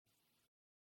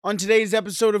On today's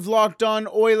episode of Locked On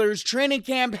Oilers, training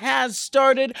camp has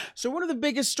started, so one of the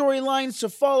biggest storylines to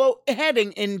follow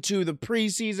heading into the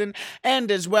preseason,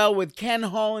 and as well with Ken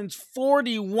Holland's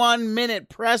 41-minute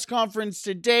press conference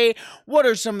today, what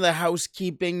are some of the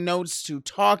housekeeping notes to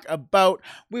talk about?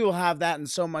 We will have that and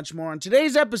so much more on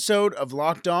today's episode of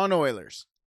Locked On Oilers.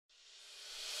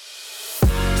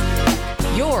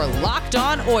 You're Locked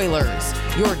On Oilers,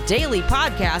 your daily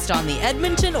podcast on the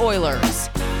Edmonton Oilers.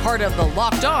 Part of the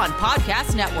Locked On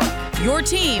Podcast Network, your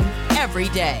team every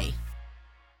day.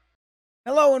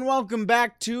 Hello and welcome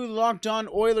back to the Locked On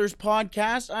Oilers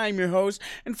podcast. I'm your host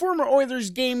and former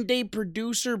Oilers game day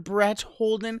producer, Brett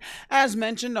Holden. As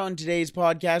mentioned on today's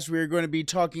podcast, we are going to be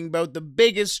talking about the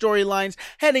biggest storylines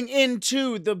heading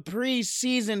into the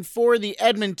preseason for the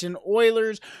Edmonton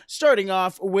Oilers, starting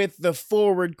off with the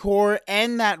forward core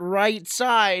and that right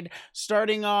side,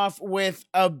 starting off with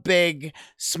a big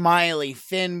smiley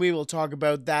Finn. We will talk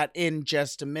about that in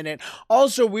just a minute.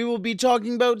 Also, we will be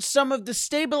talking about some of the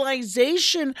stabilization,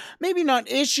 maybe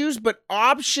not issues, but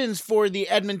options for the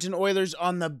Edmonton Oilers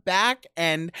on the back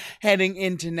end heading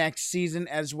into next season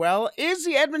as well. Is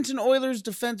the Edmonton Oilers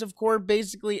defensive core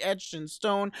basically etched in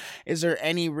stone? Is there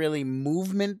any really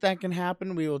movement that can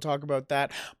happen? We will talk about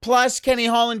that. Plus, Kenny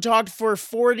Holland talked for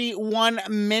 41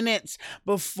 minutes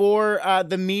before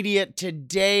the media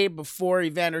today, before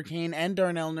Evander Kane and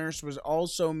Darnell Nurse was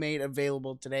also made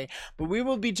available today. But we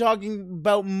will be talking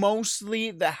about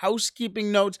mostly the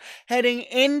housekeeping notes heading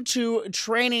into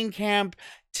training camp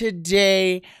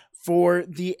today for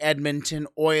the Edmonton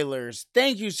Oilers.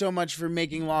 Thank you so much for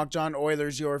making Locked On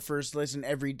Oilers your first listen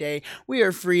every day. We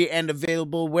are free and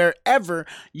available wherever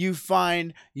you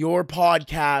find your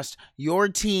podcast, your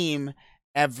team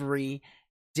every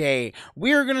day.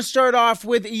 We are going to start off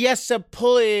with Jesse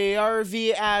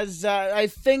Puljujarvi as I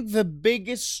think the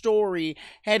biggest story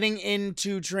heading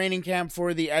into training camp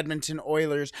for the Edmonton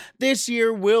Oilers this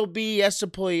year will be Jesse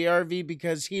Puljujarvi,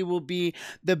 because he will be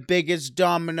the biggest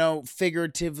domino,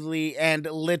 figuratively and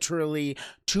literally,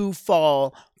 to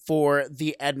fall for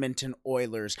the Edmonton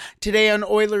Oilers. Today on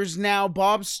Oilers Now,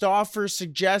 Bob Stauffer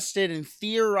suggested and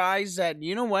theorized that,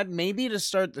 you know what, maybe to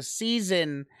start the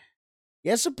season,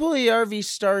 Jesse Puljujarvi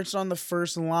starts on the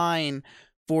first line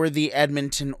for the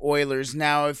Edmonton Oilers.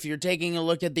 Now, if you're taking a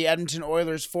look at the Edmonton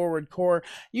Oilers forward core,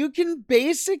 you can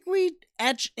basically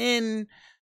etch in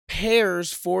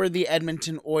pairs for the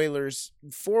Edmonton Oilers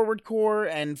forward core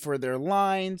and for their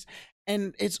lines,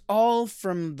 and it's all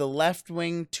from the left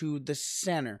wing to the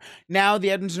center. Now,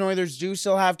 the Edmonton Oilers do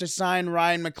still have to sign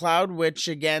Ryan McLeod, which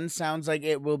again sounds like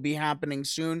it will be happening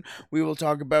soon. We will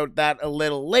talk about that a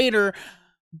little later.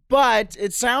 But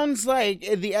it sounds like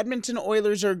the Edmonton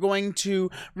Oilers are going to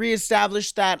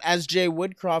reestablish that, as Jay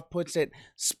Woodcroft puts it,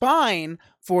 spine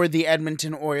for the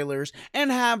Edmonton Oilers,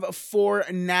 and have four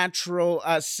natural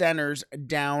centers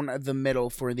down the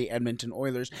middle for the Edmonton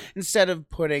Oilers, instead of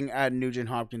putting Nugent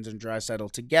Hopkins and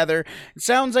Draisaitl together. It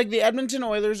sounds like the Edmonton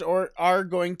Oilers are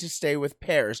going to stay with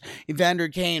pairs. Evander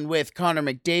Kane with Connor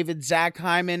McDavid, Zach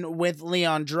Hyman with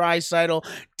Leon Draisaitl,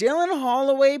 Dylan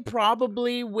Holloway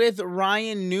probably with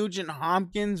Ryan Nugent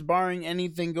Hopkins, barring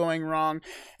anything going wrong,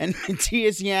 and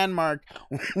Matthias Janmark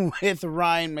with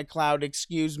Ryan McLeod,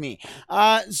 excuse me.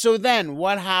 So then,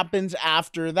 what happens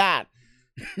after that?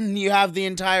 You have the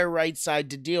entire right side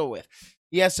to deal with.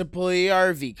 Jesse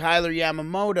Puljujarvi, Kailer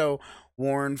Yamamoto,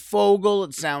 Warren Foegele.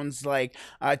 It sounds like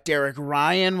Derek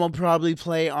Ryan will probably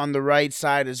play on the right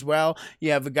side as well.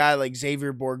 You have a guy like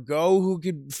Xavier Bourgault who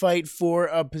could fight for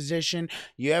a position.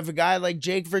 You have a guy like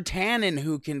Jake Virtanen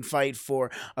who can fight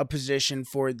for a position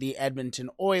for the Edmonton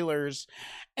Oilers.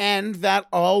 And that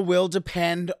all will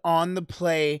depend on the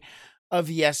play of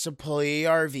Jesse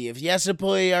Puljujarvi. If Jesse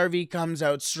Puljujarvi comes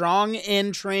out strong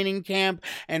in training camp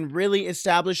and really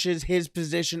establishes his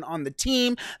position on the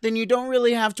team, then you don't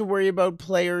really have to worry about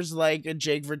players like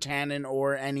Jake Virtanen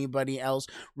or anybody else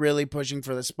really pushing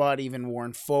for the spot, even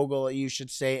Warren Foegele, you should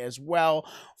say, as well,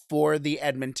 for the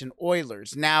Edmonton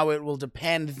Oilers. Now it will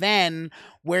depend then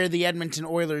where the Edmonton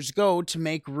Oilers go to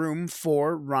make room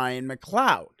for Ryan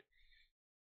McLeod.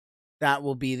 That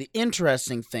will be the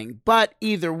interesting thing. But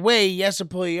either way, Jesse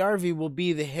Puljujarvi will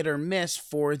be the hit or miss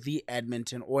for the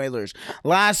Edmonton Oilers.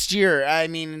 Last year,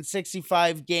 in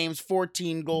 65 games,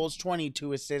 14 goals,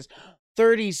 22 assists,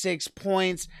 36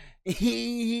 points.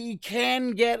 He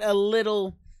can get a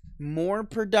little more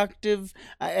productive.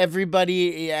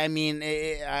 Everybody,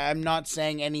 I'm not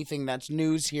saying anything that's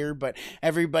news here, but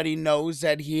everybody knows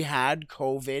that he had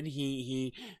COVID.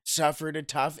 He suffered a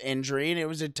tough injury, and it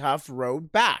was a tough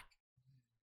road back.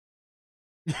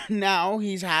 Now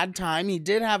he's had time. He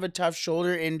did have a tough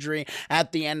shoulder injury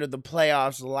at the end of the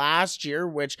playoffs last year,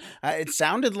 which it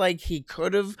sounded like he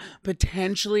could have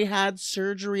potentially had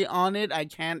surgery on it. I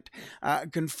can't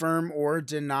confirm or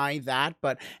deny that,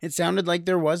 but it sounded like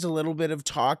there was a little bit of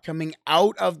talk coming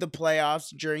out of the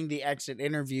playoffs during the exit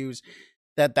interviews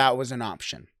that was an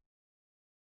option.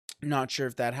 Not sure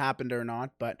if that happened or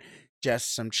not, but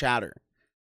just some chatter.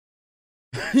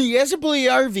 Jesse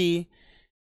Puljujarvi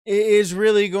is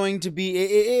really going to be,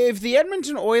 if the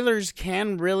Edmonton Oilers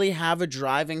can really have a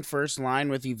driving first line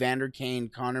with Evander Kane,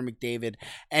 Connor McDavid,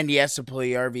 and Jesse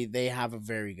Puljujarvi, they have a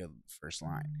very good first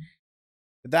line.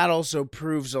 But that also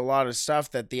proves a lot of stuff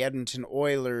that the Edmonton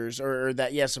Oilers, or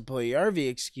that Jesse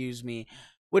Puljujarvi,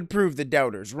 would prove the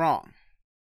doubters wrong.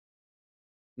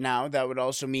 Now, that would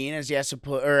also mean, as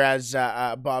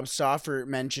Bob Stauffer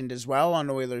mentioned as well on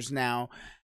Oilers Now,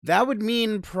 that would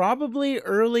mean probably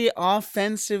early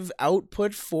offensive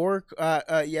output for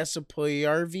Jesse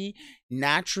Puljujarvi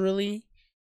naturally.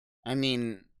 I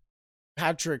mean,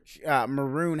 Patrick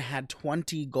Maroon had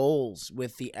 20 goals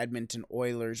with the Edmonton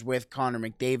Oilers with Connor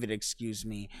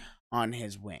McDavid, on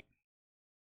his wing.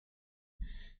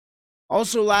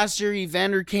 Also, last year,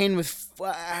 Evander Kane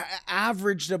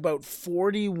averaged about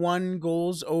 41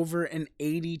 goals over an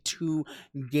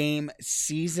 82-game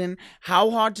season. How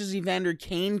hot does Evander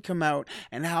Kane come out,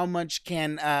 and how much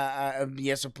can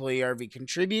Jesse Puljujarvi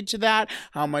contribute to that?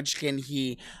 How much can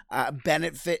he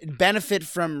benefit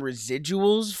from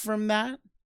residuals from that?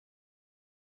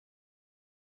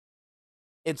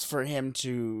 It's for him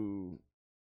to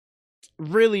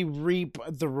really reap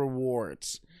the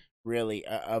rewards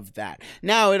of that.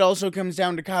 Now, it also comes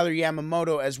down to Kailer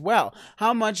Yamamoto as well.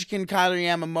 How much can Kailer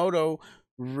Yamamoto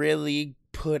really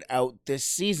put out this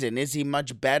season? Is he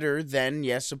much better than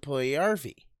Jesse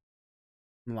Puljujarvi?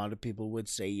 A lot of people would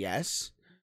say yes.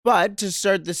 But to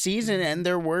start the season, and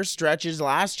there were stretches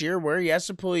last year where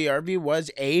Jesse Puljujarvi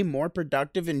was A, more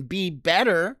productive, and B,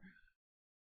 better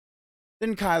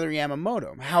than Kailer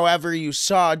Yamamoto. However, you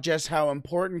saw just how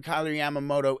important Kailer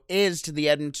Yamamoto is to the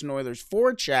Edmonton Oilers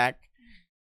forecheck.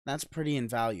 That's pretty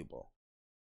invaluable.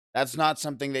 That's not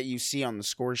something that you see on the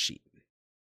score sheet.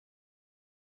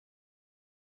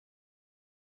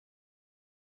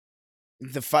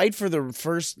 The fight for the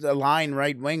first line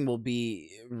right wing will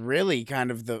be really kind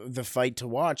of the fight to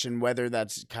watch, and whether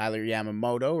that's Kailer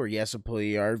Yamamoto or Jesse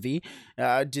Puljujarvi.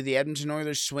 Do the Edmonton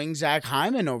Oilers swing Zach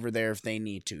Hyman over there if they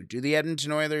need to? Do the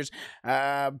Edmonton Oilers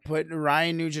put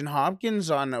Ryan Nugent-Hopkins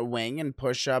on a wing and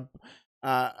push up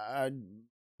Ryan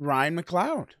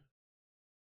McLeod?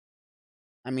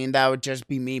 I mean, that would just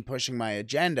be me pushing my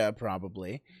agenda,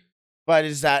 probably. But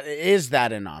is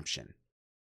that an option?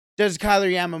 Does Kailer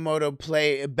Yamamoto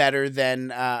play better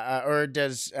than, or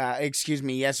does,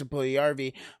 Jesse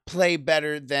Puljujarvi play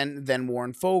better than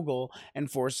Warren Foegele and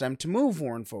force them to move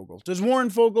Warren Foegele? Does Warren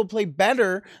Foegele play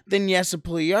better than Jesse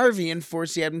Puljujarvi and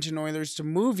force the Edmonton Oilers to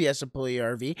move Jesse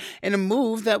Puljujarvi in a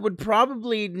move that would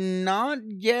probably not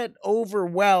get over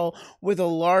well with a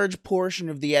large portion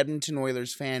of the Edmonton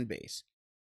Oilers fan base,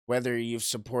 whether you've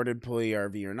supported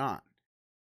Puljujarvi or not?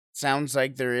 Sounds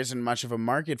like there isn't much of a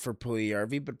market for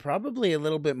Puljujarvi, but probably a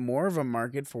little bit more of a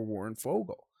market for Warren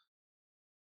Foegele.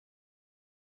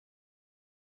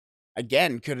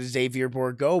 Again, could Xavier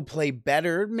Bourgault play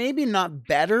better? Maybe not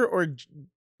better, or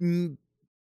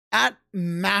at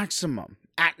maximum,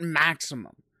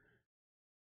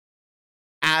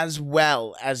 as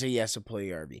well as a Jesse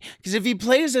Puljujarvi. Because if he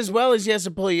plays as well as Jesse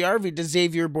Puljujarvi, does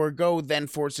Xavier Bourgault then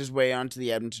force his way onto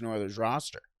the Edmonton Oilers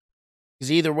roster?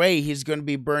 Because either way, he's going to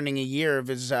be burning a year of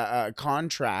his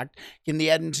contract. Can the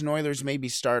Edmonton Oilers maybe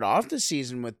start off the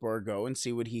season with Bourgault and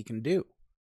see what he can do?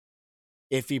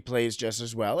 If he plays just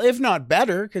as well, if not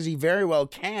better, because he very well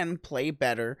can play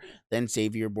better than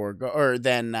Xavier Bourgault, or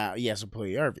than Jesse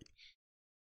Puljujarvi.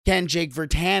 Can Jake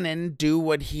Virtanen do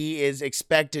what he is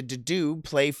expected to do,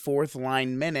 play fourth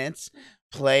line minutes,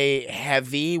 play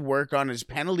heavy, work on his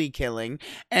penalty killing,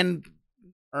 and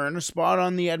earn a spot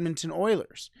on the Edmonton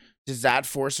Oilers? Does that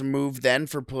force a move then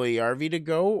for Puljujarvi to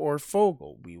go, or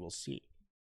Foegele? We will see.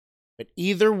 But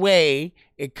either way,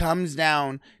 it comes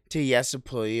down to Jesse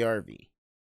Puljujarvi.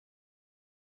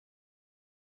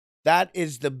 That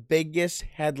is the biggest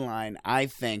headline, I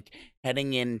think,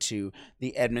 heading into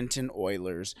the Edmonton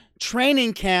Oilers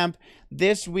training camp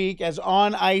this week, as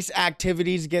on-ice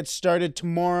activities get started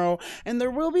tomorrow, and there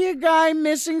will be a guy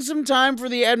missing some time for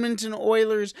the Edmonton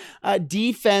Oilers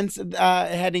defense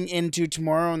heading into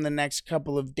tomorrow in the next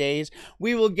couple of days.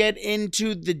 We will get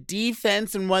into the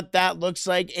defense and what that looks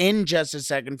like in just a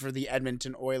second for the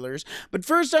Edmonton Oilers. But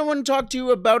first, I want to talk to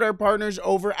you about our partners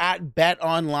over at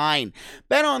BetOnline.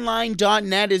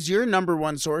 BetOnline.net is your number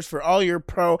one source for all your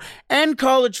pro and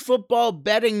college football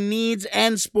betting needs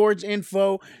and sports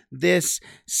info this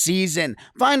season.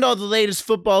 Find all the latest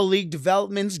football league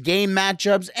developments, game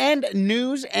matchups, and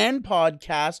news and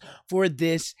podcasts for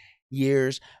this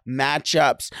year's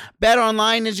matchups.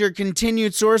 BetOnline is your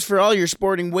continued source for all your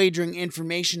sporting wagering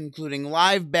information, including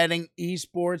live betting,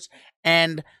 esports,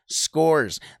 and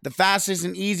scores. The fastest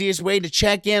and easiest way to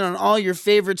check in on all your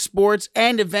favorite sports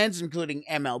and events, including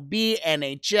MLB,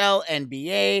 NHL,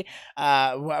 NBA.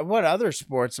 What other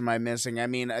sports am I missing? I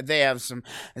mean, they have some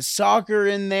soccer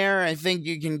in there. I think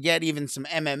you can get even some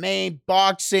MMA,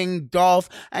 boxing, golf.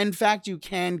 In fact, you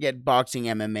can get boxing,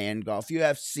 MMA, and golf.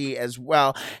 UFC as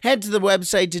well. Head to the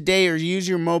website today or use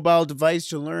your mobile device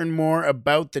to learn more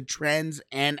about the trends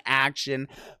and action.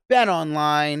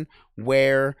 BetOnline,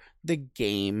 where the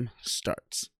game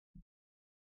starts.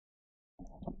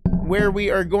 Where we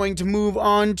are going to move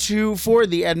on to for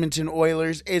the Edmonton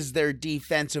Oilers is their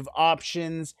defensive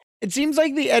options. It seems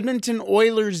like the Edmonton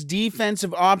Oilers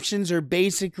defensive options are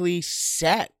basically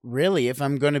set, really, if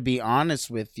I'm going to be honest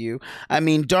with you. I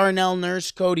mean, Darnell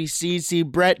Nurse, Cody Ceci,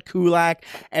 Brett Kulak,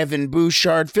 Evan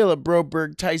Bouchard, Philip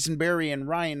Broberg, Tyson Barrie, and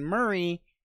Ryan Murray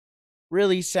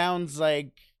really sounds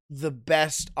like the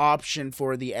best option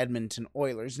for the Edmonton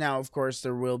Oilers. Now, of course,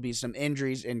 there will be some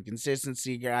injuries,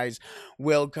 inconsistency. Guys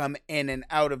will come in and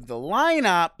out of the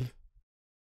lineup,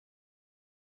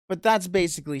 but that's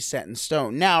basically set in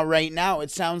stone. Now, right now, it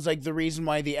sounds like the reason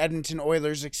why the Edmonton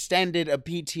Oilers extended a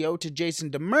PTO to Jason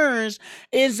Demers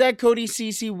is that Cody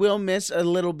Ceci will miss a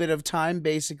little bit of time,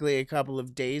 basically a couple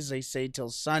of days, they say till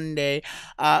Sunday,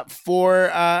 for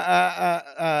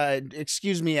a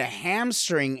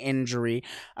hamstring injury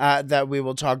that we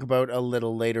will talk about a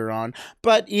little later on.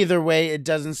 But either way, it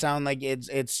doesn't sound like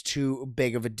it's too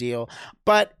big of a deal.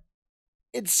 But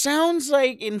it sounds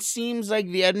like and seems like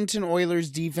the Edmonton Oilers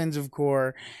defensive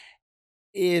core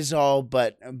is all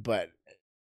but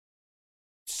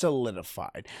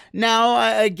solidified.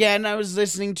 Now, again, I was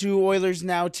listening to Oilers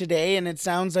Now today, and it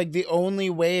sounds like the only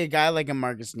way a guy like a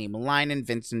Marcus Niemelainen,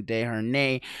 Vincent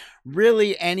Desharnais,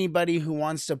 really anybody who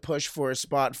wants to push for a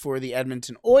spot for the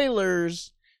Edmonton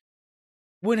Oilers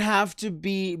would have to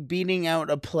be beating out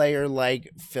a player like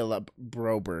Philip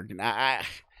Broberg.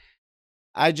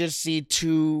 I just see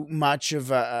too much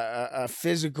of a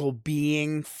physical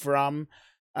being from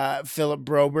Philip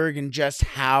Broberg and just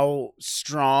how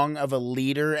strong of a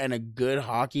leader and a good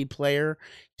hockey player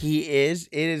he is.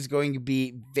 It is going to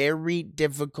be very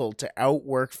difficult to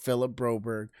outwork Philip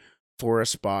Broberg for a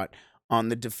spot on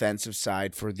the defensive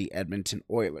side for the Edmonton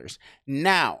Oilers.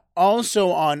 Now, also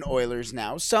on Oilers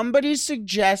Now, somebody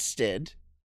suggested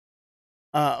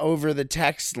over the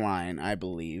text line, I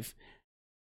believe,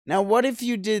 now, what if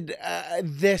you did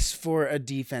this for a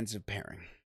defensive pairing?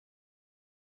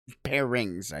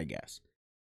 Pairings, I guess.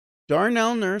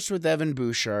 Darnell Nurse with Evan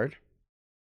Bouchard.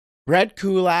 Brett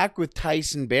Kulak with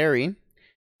Tyson Barrie.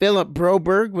 Philip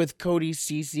Broberg with Cody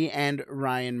Ceci and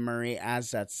Ryan Murray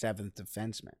as that seventh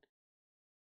defenseman.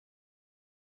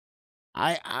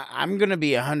 I'm going to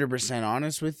be 100%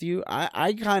 honest with you.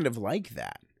 I kind of like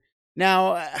that.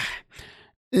 Now,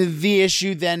 the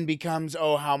issue then becomes,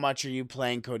 how much are you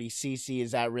playing Cody Ceci?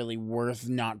 Is that really worth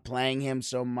not playing him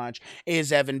so much?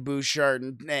 Is Evan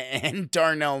Bouchard and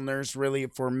Darnell Nurse really a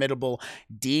formidable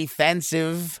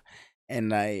defensive,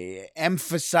 and I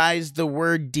emphasize the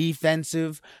word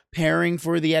defensive, pairing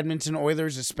for the Edmonton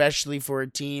Oilers, especially for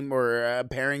a team or a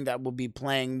pairing that will be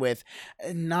playing with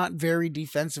not very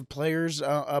defensive players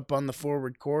up on the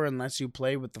forward core unless you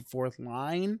play with the fourth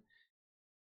line?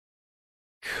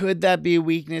 Could that be a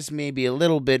weakness? Maybe a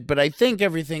little bit, but I think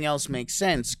everything else makes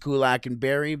sense. Kulak and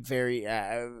Barrie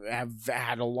have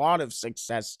had a lot of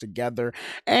success together,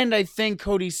 and I think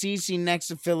Cody Ceci next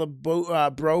to Philip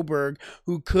Broberg,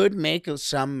 who could make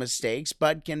some mistakes,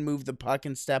 but can move the puck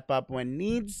and step up when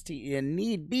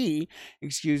need be.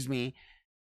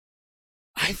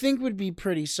 I think would be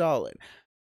pretty solid.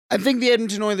 I think the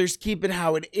Edmonton Oilers keep it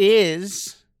how it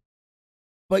is.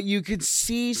 But you could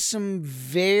see some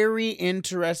very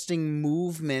interesting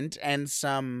movement and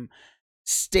some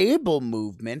stable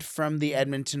movement from the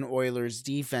Edmonton Oilers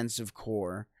defensive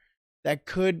core that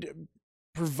could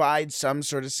provide some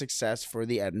sort of success for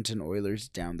the Edmonton Oilers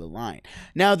down the line.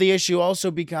 Now, the issue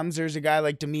also becomes there's a guy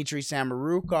like Dmitry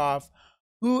Samorukov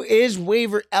who is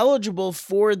waiver eligible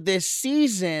for this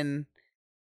season,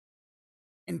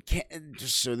 and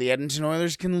so the Edmonton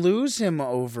Oilers can lose him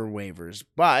over waivers.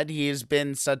 But he has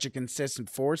been such a consistent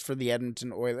force for the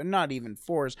Edmonton Oilers, not even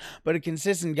force, but a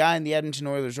consistent guy in the Edmonton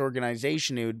Oilers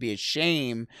organization. It would be a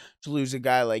shame to lose a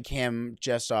guy like him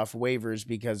just off waivers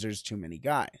because there's too many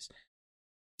guys.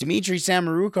 Dmitry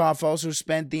Samorukov also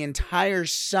spent the entire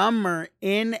summer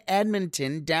in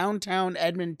Edmonton, downtown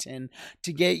Edmonton,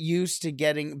 to get used to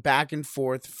getting back and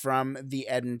forth from the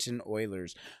Edmonton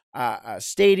Oilers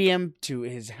stadium to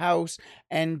his house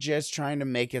and just trying to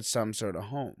make it some sort of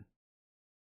home.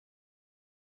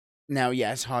 Now,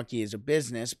 yes, hockey is a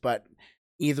business, but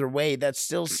either way, that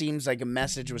still seems like a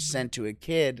message was sent to a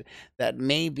kid that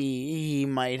maybe he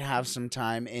might have some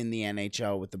time in the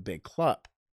NHL with a big club.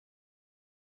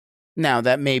 Now,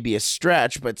 that may be a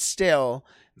stretch, but still,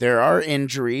 there are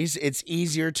injuries. It's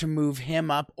easier to move him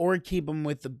up or keep him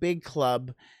with the big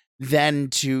club than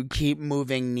to keep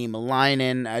moving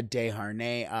Niemelainen,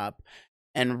 Desharnais up,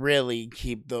 and really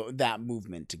keep that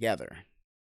movement together.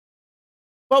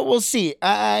 But we'll see.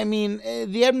 I mean,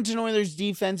 the Edmonton Oilers'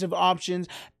 defensive options,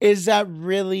 is that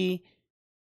really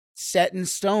set in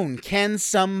stone? Can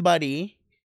somebody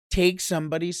take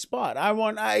somebody's spot?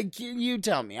 You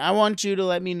tell me. I want you to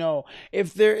let me know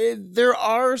if there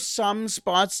are some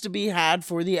spots to be had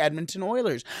for the Edmonton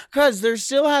Oilers, because there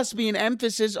still has to be an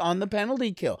emphasis on the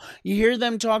penalty kill. You hear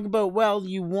them talk about, well,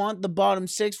 you want the bottom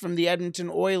six from the Edmonton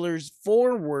Oilers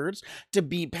forwards to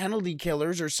be penalty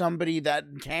killers or somebody that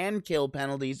can kill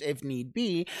penalties if need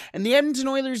be, and the Edmonton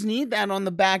Oilers need that on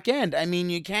the back end. I mean,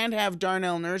 you can't have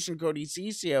Darnell Nurse and Cody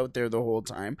Ceci out there the whole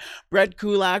time. Brett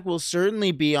Kulak will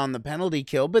certainly be on the penalty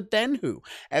kill, but then who?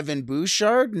 Evan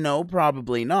Bouchard? No,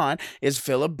 probably not. Is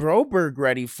Philip Broberg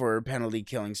ready for a penalty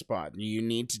killing spot? You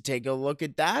need to take a look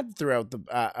at that throughout the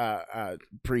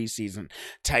preseason.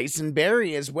 Tyson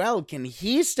Barrie as well. Can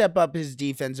he step up his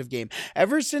defensive game?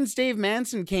 Ever since Dave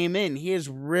Manson came in, he has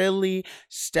really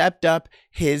stepped up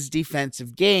his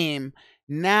defensive game.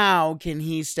 Now, can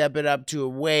he step it up to a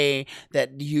way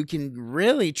that you can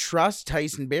really trust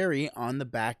Tyson Barrie on the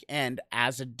back end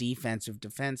as a defensive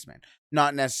defenseman?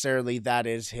 Not necessarily that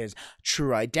is his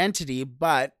true identity,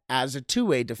 but as a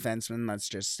two-way defenseman, let's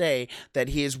just say that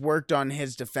he has worked on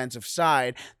his defensive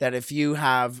side, that if you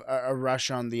have a rush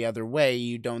on the other way,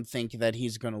 you don't think that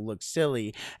he's going to look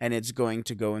silly and it's going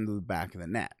to go into the back of the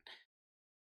net.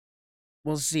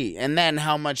 We'll see. And then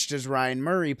how much does Ryan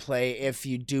Murray play if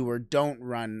you do or don't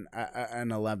run an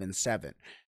 11-7?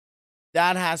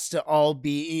 That has to all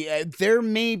be, there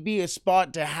may be a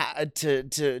spot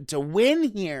to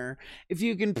win here if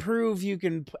you can prove you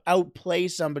can outplay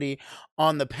somebody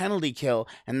on the penalty kill.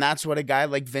 And that's what a guy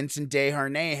like Vincent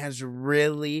Desharnais has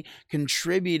really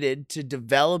contributed to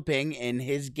developing in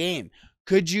his game.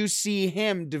 Could you see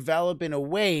him develop in a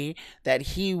way that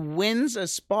he wins a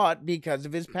spot because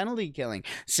of his penalty killing?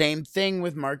 Same thing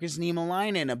with Markus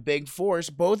Niemelainen, a big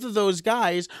force. Both of those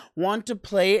guys want to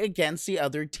play against the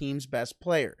other team's best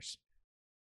players.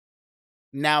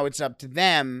 Now it's up to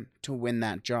them to win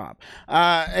that job.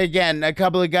 Again, a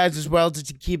couple of guys as well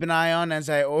to keep an eye on, as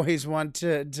I always want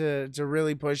to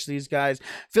really push these guys.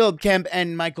 Philip Kemp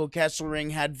and Michael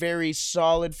Kesselring had very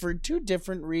solid, for two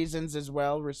different reasons as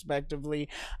well, respectively.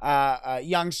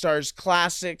 Young Stars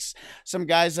Classics, some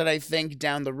guys that I think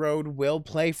down the road will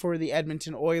play for the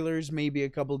Edmonton Oilers, maybe a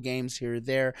couple games here or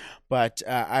there, but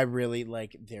I really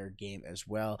like their game as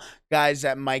well. Guys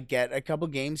that might get a couple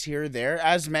games here or there,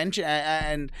 as mentioned,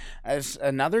 and as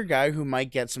another guy who might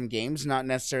get some games, not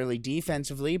necessarily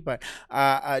defensively, but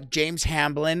James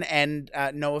Hamblin and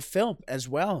Noah Philp as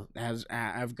well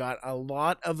have got a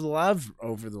lot of love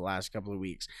over the last couple of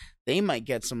weeks. They might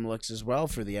get some looks as well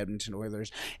for the Edmonton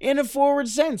Oilers in a forward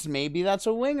sense. Maybe that's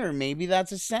a winger, maybe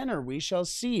that's a center. We shall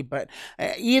see. But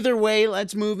either way,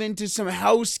 let's move into some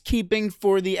housekeeping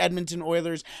for the Edmonton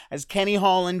Oilers, as Kenny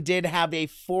Holland did have a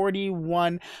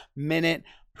 41-minute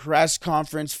press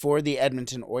conference for the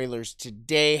Edmonton Oilers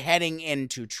today, heading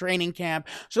into training camp.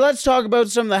 So let's talk about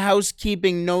some of the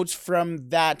housekeeping notes from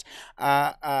that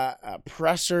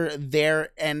presser there,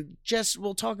 and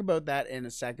we'll talk about that in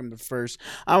a second. But first,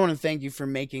 I want to thank you for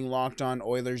making Locked On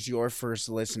Oilers your first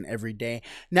listen every day.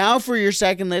 Now for your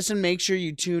second listen, make sure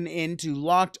you tune in to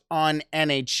Locked On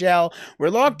NHL,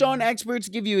 where Locked On experts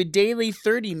give you a daily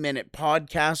 30-minute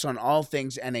podcast on all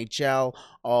things NHL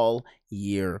all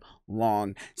year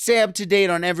long. Stay up to date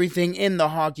on everything in the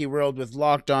hockey world with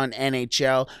Locked On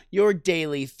NHL, your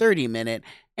daily 30-minute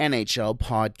NHL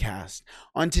podcast.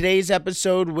 On today's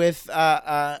episode with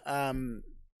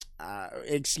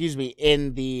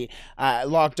in the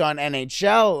Locked On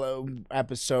NHL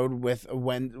episode with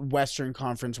Western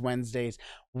Conference Wednesdays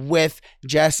with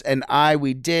Jess and I,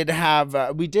 we did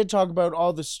talk about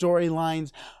all the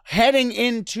storylines heading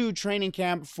into training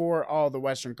camp for all the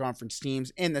Western Conference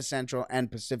teams in the Central and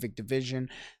Pacific Division.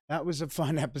 That was a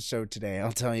fun episode today,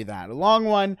 I'll tell you that. A long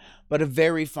one, but a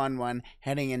very fun one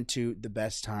heading into the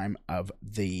best time of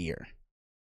the year.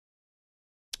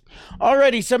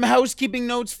 Alrighty, some housekeeping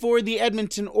notes for the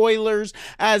Edmonton Oilers.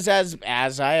 As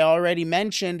I already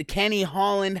mentioned, Kenny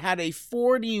Holland had a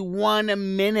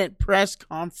 41-minute press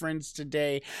conference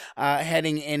today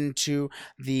heading into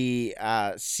the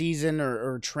season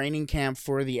or training camp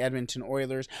for the Edmonton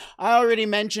Oilers. I already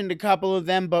mentioned a couple of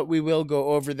them, but we will go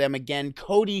over them again.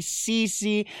 Cody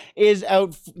Ceci is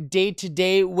out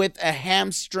day-to-day with a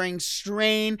hamstring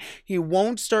strain. He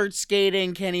won't start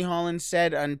skating, Kenny Holland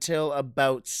said, until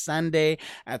about Sunday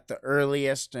at the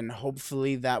earliest, and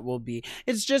hopefully that will be,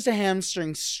 it's just a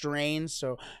hamstring strain,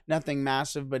 so nothing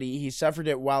massive, but he suffered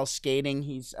it while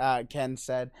skating, Ken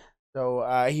said.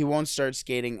 So he won't start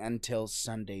skating until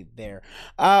Sunday there.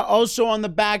 Also on the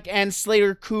back end,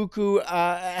 Slater Koekkoek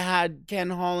had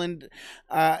Ken Holland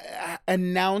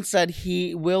announce that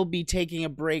he will be taking a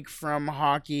break from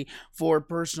hockey for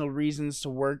personal reasons to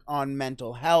work on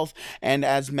mental health. And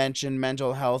as mentioned,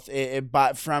 mental health,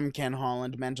 but from Ken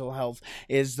Holland, mental health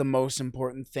is the most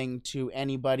important thing to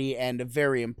anybody and a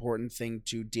very important thing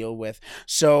to deal with.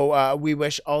 So we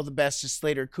wish all the best to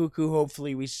Slater Koekkoek.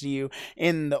 Hopefully we see you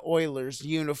in the Oilers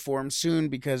uniform soon,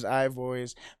 because I've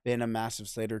always been a massive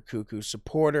Slater Koekkoek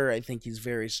supporter. I think he's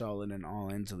very solid in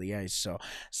all ends of the ice. So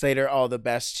Slater, all the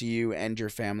best to you and your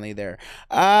family there.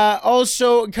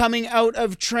 Also coming out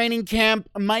of training camp,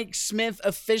 Mike Smith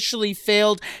officially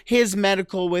failed his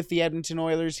medical with the Edmonton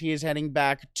Oilers. He is heading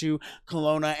back to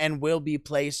Kelowna and will be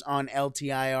placed on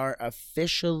LTIR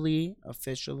officially.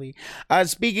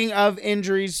 Speaking of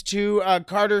injuries too,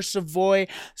 Carter Savoy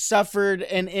suffered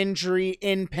an injury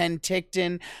in Penticton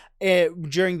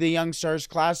during the Young Stars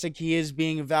Classic. He is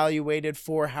being evaluated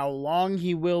for how long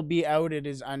he will be out. It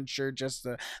is unsure, just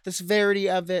the severity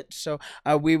of it. So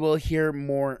we will hear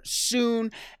more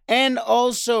soon. And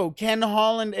also, Ken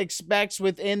Holland expects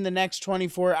within the next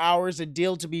 24 hours a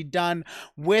deal to be done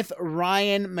with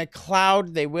Ryan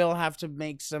McLeod. They will have to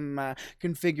make some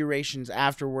configurations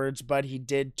afterwards, but he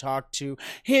did talk to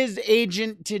his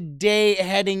agent today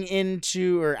heading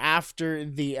into or after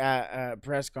the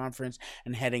press conference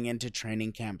and heading into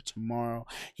training camp tomorrow.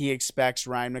 He expects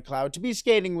Ryan McLeod to be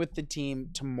skating with the team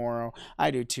tomorrow.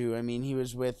 I do too. I mean, he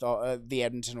was with the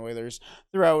Edmonton Oilers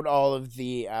throughout all of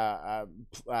the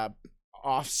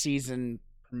off-season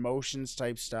promotions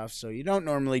type stuff, so you don't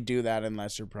normally do that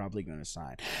unless you're probably going to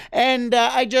sign. And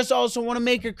I just also want to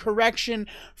make a correction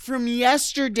from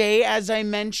yesterday. As I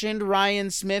mentioned, Ryan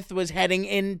Smith was heading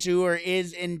into or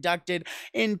is inducted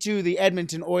into the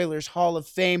Edmonton Oilers Hall of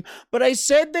Fame, but I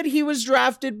said that he was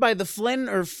drafted by the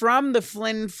from the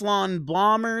Flin Flon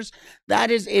Bombers.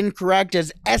 That is incorrect,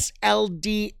 as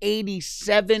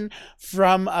SLD87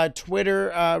 from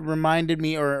Twitter reminded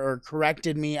me or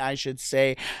corrected me, I should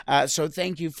say. So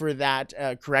thank you for that,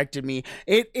 corrected me.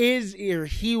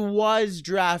 He was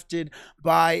drafted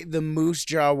by the Moose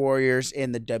Jaw Warriors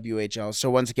in the WHL.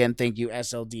 So once again, thank you,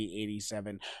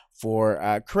 SLD87,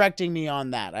 for correcting me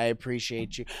on that. I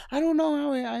appreciate you. I don't know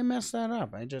how I messed that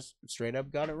up. I just straight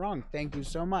up got it wrong. Thank you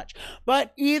so much.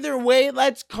 But either way,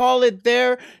 let's call it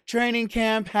there. Training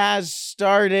camp has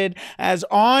started, as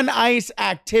on-ice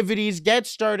activities get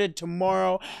started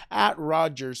tomorrow at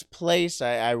Rogers Place.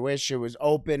 I wish it was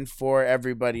open for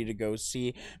everybody to go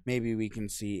see. Maybe we can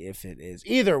see if it is.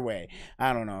 Either way,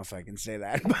 I don't know if I can say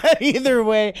that, but either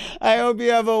way, I hope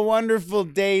you have a wonderful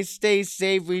day. Stay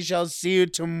safe. We shall see you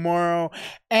tomorrow.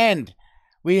 And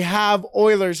we have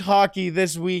Oilers hockey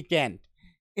this weekend.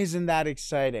 Isn't that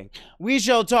exciting? We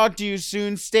shall talk to you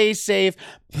soon. Stay safe.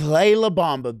 Play La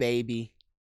Bamba, baby.